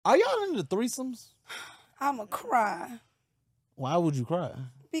Are y'all into threesomes? I'ma cry Why would you cry?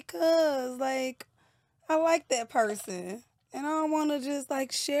 because like I like that person and I don't want to just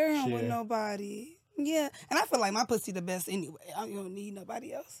like share him with nobody. Yeah, and I feel like my pussy the best anyway. I don't need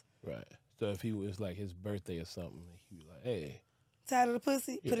nobody else. Right. So if he was like his birthday or something, he'd be like, "Hey, Tired of the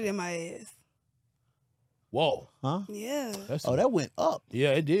pussy? Put it in my ass. whoa, Huh? Yeah. That went up. yeah,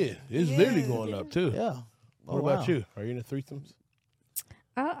 it did. It's literally going up too. Yeah. What about you? Are you into threesomes?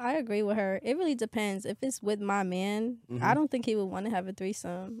 I agree with her. It really depends. If it's with my man, I don't think he would want to have a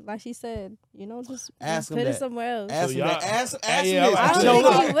threesome. Like she said, just Ask him put that. it somewhere else. Ask him y'all- that. Ask yeah, him I this. don't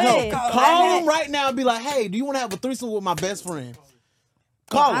think he would. Call him right now and be like, hey, do you want to have a threesome with my best friend?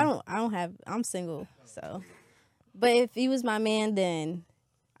 Call him. I'm single, so. But if he was my man, then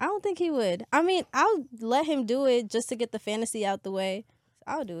I don't think he would. I mean, I'll let him do it just to get the fantasy out the way.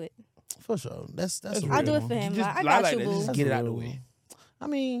 I'll do it. For sure. That's I'll do it for him. Just I got like you, that. boo. Just get it out of the way. I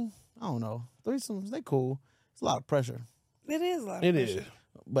mean, I don't know. Threesomes, they cool. It's a lot of pressure. It is like It is.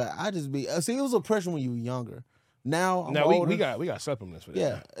 But I just be see, it was a pressure when you were younger. Now I'm Now older. we got supplements for that.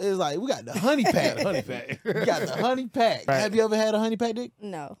 Yeah, it's like we got the honey pack. Honey pack. We got the honey pack. Right. Have you ever had a honey pack, Dick?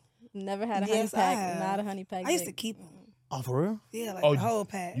 No, never had a Yes, honey I pack. have. Not a honey pack. I used to dick. keep them. Oh, for real? Yeah, like Oh, the whole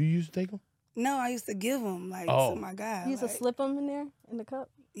pack. You used to take them? No, I used to give them like Oh. to my guy. You used to like, slip them in there in the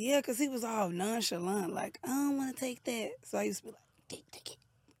cup. Yeah, because he was all nonchalant. Like, I don't want to take that. So I used to be like, take it.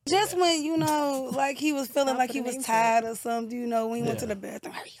 Just when, like he was feeling Stop like for he the was name tired or something, when he went to Yeah. the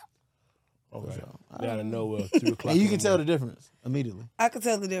bathroom. Hurry up. Okay. Out of nowhere, 2 o'clock. And you can tell the difference immediately. I could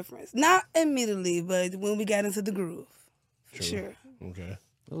tell the difference. Not immediately, but when we got into the groove. For sure. Okay.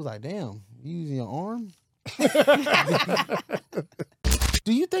 It was like, damn, you using your arm?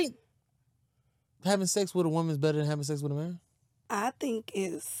 Do you think having sex with a woman is better than having sex with a man? I think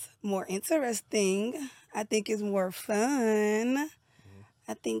it's more interesting. I think it's more fun.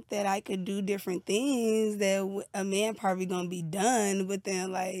 I think that I could do different things that a man probably gonna be done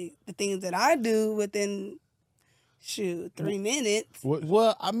within like the things that I do within 3 minutes. What?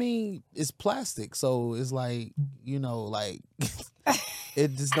 Well, I mean, it's plastic, so it's like, like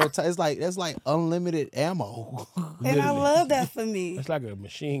it just no it's like that's like unlimited ammo. And I love that for me. It's like a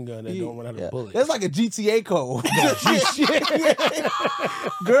machine gun that don't run out of bullets. That's like a GTA code.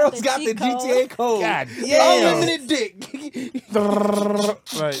 Girls The got the cheat code. GTA code. God Yeah. Unlimited dick.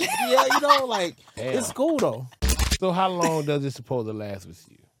 Right. Yeah, like Damn. it's cool though. So how long does it supposed to last with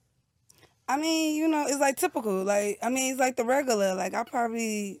you? I mean, it's like typical. Like, I mean, it's like the regular. Like,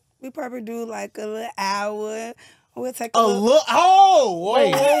 we probably do like a little hour. We'll take a A little. look. Oh,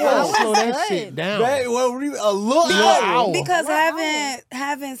 Wait, whoa. slow that good. shit down. A look. Wow. Because Wow.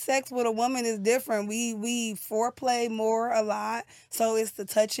 having sex with a woman is different. We foreplay more a lot. So it's the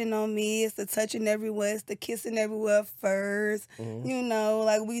touching on me, it's the touching everywhere, it's the kissing everywhere first.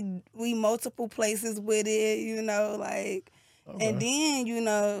 Like we multiple places with it, like and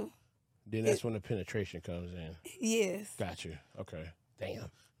then, Then that's when the penetration comes in. yes. Got you. Okay. Damn.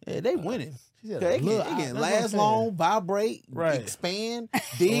 Yeah, they winning. She said They a look. can That's what I'm last saying. long, vibrate, Right. expand,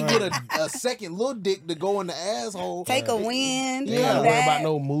 then get a second little dick to go in the asshole. Take a wind, You ain't Yeah. gotta come worry about back.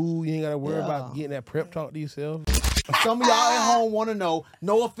 no move. You ain't gotta worry Yeah. about getting that prep talk to yourself. Some of y'all at home want to know,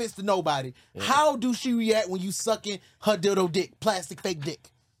 no offense to nobody, how do she react when you sucking her dildo dick, plastic fake dick?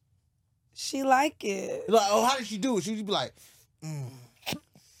 She like it. Like, oh, how did she do it? She be like,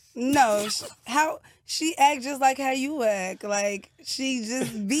 No, how she act just like how you act. Like she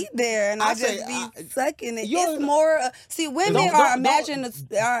just be there, and I say, just be sucking it. you It's don't- more. See, women Don't-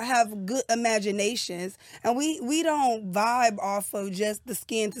 have good imaginations, and we don't vibe off of just the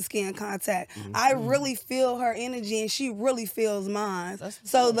skin to skin contact. I really feel her energy, and she really feels mine.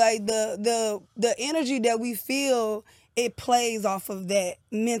 So like the energy that we feel, it plays off of that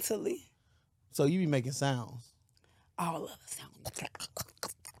mentally. so you be making sounds. All of us.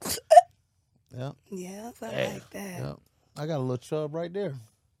 Yep, Yeah, I Damn. like that. yep. I got a little chub right there.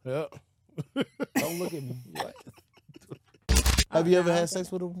 Yeah. Don't look at me. What? Have you ever had sex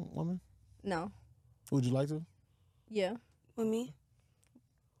with a woman? No. Would you like to? Yeah. With me?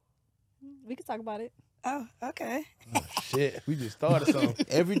 We can talk about it. Oh, okay. Shit. We just started something.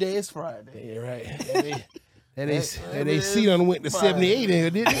 Every day is Friday. Yeah, right. They seat on went to 78 in here,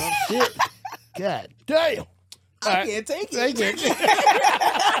 didn't it? Shit. God damn. I can't take it.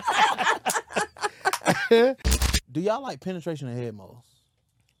 Do y'all like penetration or head most?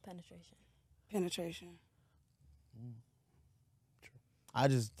 Penetration. Penetration. I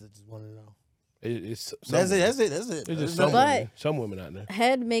just want to know. It's That's it. That's it. It's There's just no- some women out there.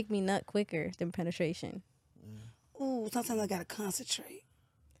 Head make me nut quicker than penetration. Ooh, sometimes I gotta concentrate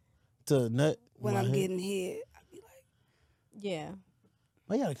to nut when my I'm head. getting head. I be like, Yeah.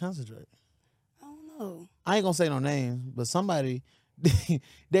 Why you gotta concentrate? I don't know. I ain't gonna say no names, but somebody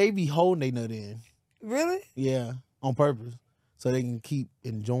they be holding they nut in. Really? Yeah, on purpose, so they can keep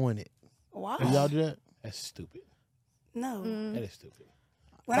enjoying it. Wow. Do y'all do that? That's stupid. No. That is stupid.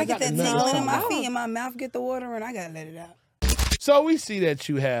 When I get got that the nut tingling in my out. feet and my mouth get the water and I gotta let it out. So we see that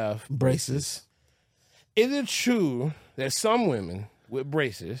you have Braces. Is it true that some women with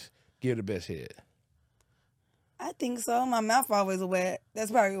braces give the best head? I think so. My mouth always wet. That's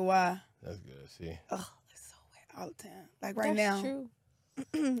probably why. That's good. See, Oh, it's so wet all the time. Like right That's now. true.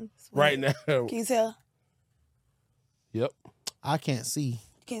 It's wet. right now. Can you tell? Yep. I can't see.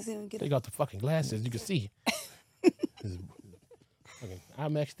 You can't see them get They it. got the fucking glasses. You can see. Fucking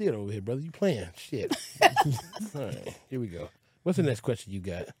IMAX theater over here, brother. You playing shit? All right, here we go. What's the next question you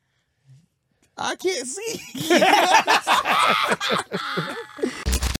got? I can't see.